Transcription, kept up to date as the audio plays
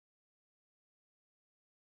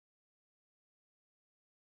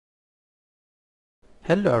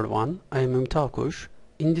Hello everyone, I am Mumtakush.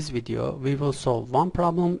 In this video, we will solve one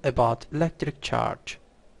problem about electric charge.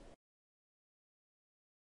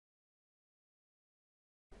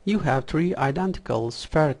 You have three identical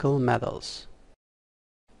spherical metals.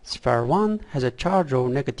 Sphere 1 has a charge of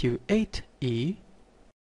negative 8e.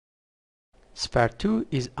 Sphere 2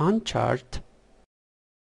 is uncharged.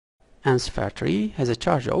 And sphere 3 has a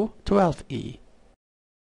charge of 12e.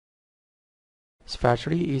 Sphere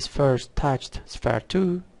 3 is first touched sphere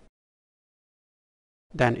 2,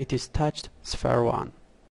 then it is touched sphere 1.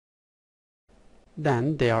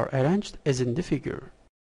 Then they are arranged as in the figure.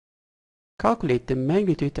 Calculate the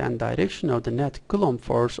magnitude and direction of the net Coulomb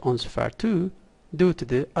force on sphere 2 due to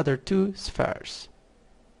the other two spheres.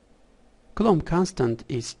 Coulomb constant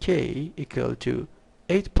is K equal to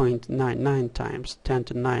 8.99 times 10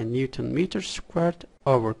 to 9 Newton meters squared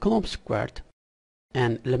over Coulomb squared,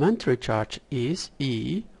 and elementary charge is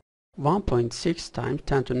E 1.6 times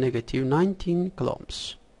 10 to negative 19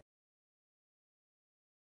 coulombs.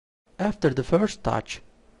 After the first touch,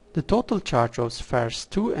 the total charge of spheres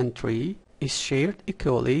 2 and 3 is shared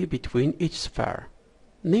equally between each sphere.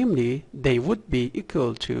 Namely, they would be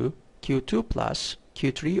equal to Q2 plus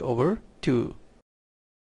Q3 over 2.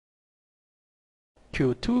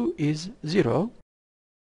 Q2 is 0,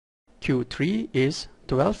 Q3 is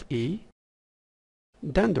 12e,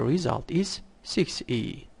 then the result is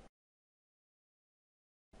 6e.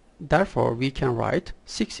 Therefore, we can write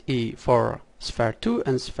 6e for sphere 2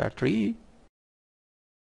 and sphere 3,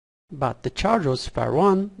 but the charge of sphere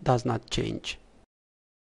 1 does not change.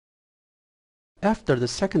 After the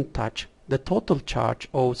second touch, the total charge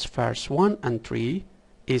of spheres 1 and 3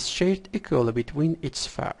 is shared equally between each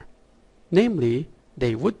sphere. Namely,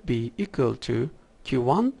 they would be equal to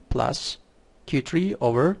Q1 plus Q3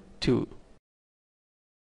 over 2.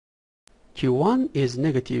 Q1 is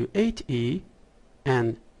negative 8e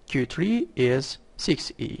and Q3 is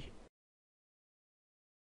 6e.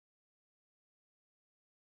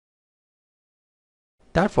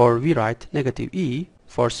 Therefore, we write negative e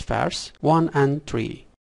for spheres 1 and 3,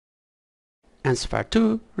 and sphere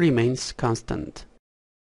 2 remains constant.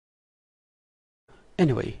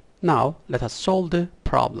 Anyway, now let us solve the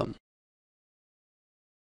problem.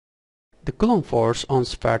 The Coulomb force on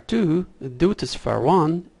sphere 2 due to sphere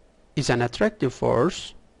 1 is an attractive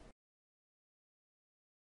force.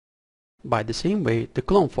 By the same way, the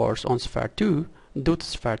Coulomb force on sphere 2 due to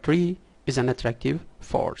sphere 3 is an attractive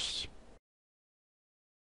force.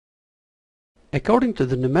 According to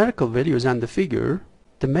the numerical values and the figure,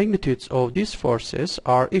 the magnitudes of these forces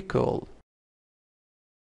are equal.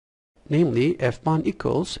 Namely, F1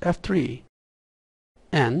 equals F3.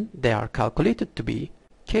 And they are calculated to be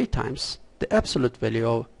K times the absolute value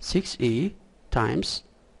of 6e times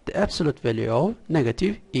the absolute value of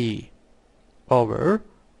negative e over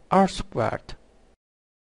r squared,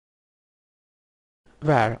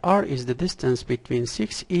 where r is the distance between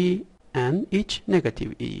 6e and each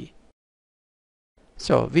negative e.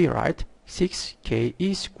 So we write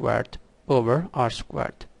 6ke squared over r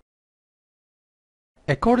squared.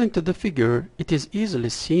 According to the figure, it is easily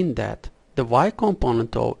seen that the y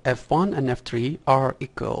component of F1 and F3 are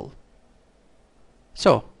equal.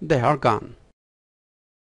 So they are gone.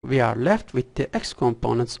 We are left with the x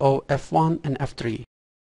components of F1 and F3,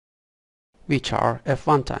 which are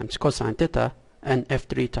F1 times cosine theta and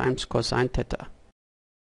F3 times cosine theta.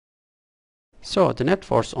 So the net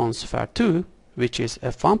force on sphere 2, which is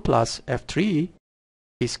F1 plus F3,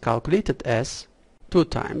 is calculated as 2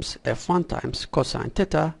 times F1 times cosine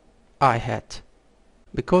theta I hat,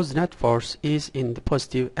 because the net force is in the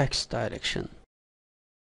positive x direction.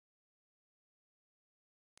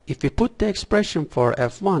 If we put the expression for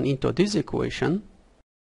F1 into this equation,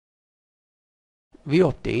 we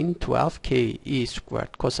obtain 12ke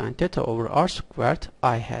squared cosine theta over r squared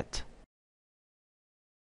I hat.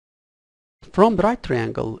 From the right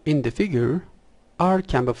triangle in the figure, r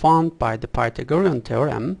can be found by the Pythagorean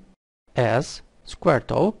theorem as square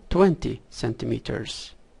root of 20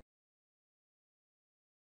 centimeters.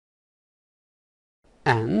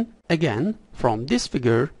 And again, from this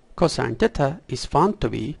figure, cosine theta is found to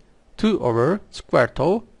be 2 over square root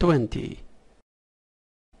of 20.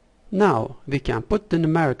 Now we can put the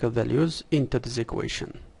numerical values into this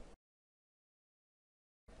equation.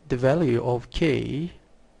 The value of k,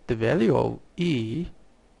 the value of e,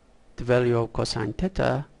 the value of cosine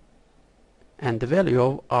theta, and the value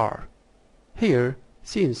of r. Here,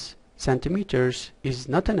 since centimeters is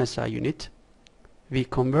not an SI unit, we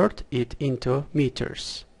convert it into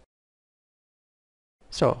meters.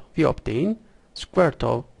 So we obtain square root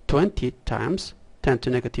of 20 times 10 to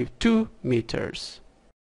negative 2 meters.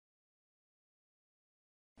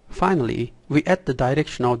 Finally, we add the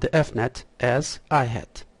direction of the F-net as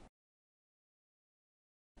I-hat.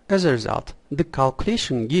 As a result, the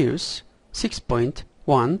calculation gives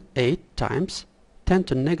 6.18 times 10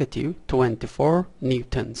 to the negative 24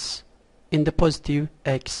 newtons in the positive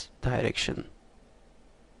x direction.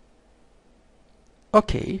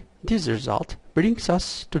 Okay, this result brings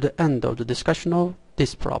us to the end of the discussion of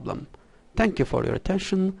this problem. Thank you for your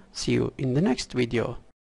attention. See you in the next video.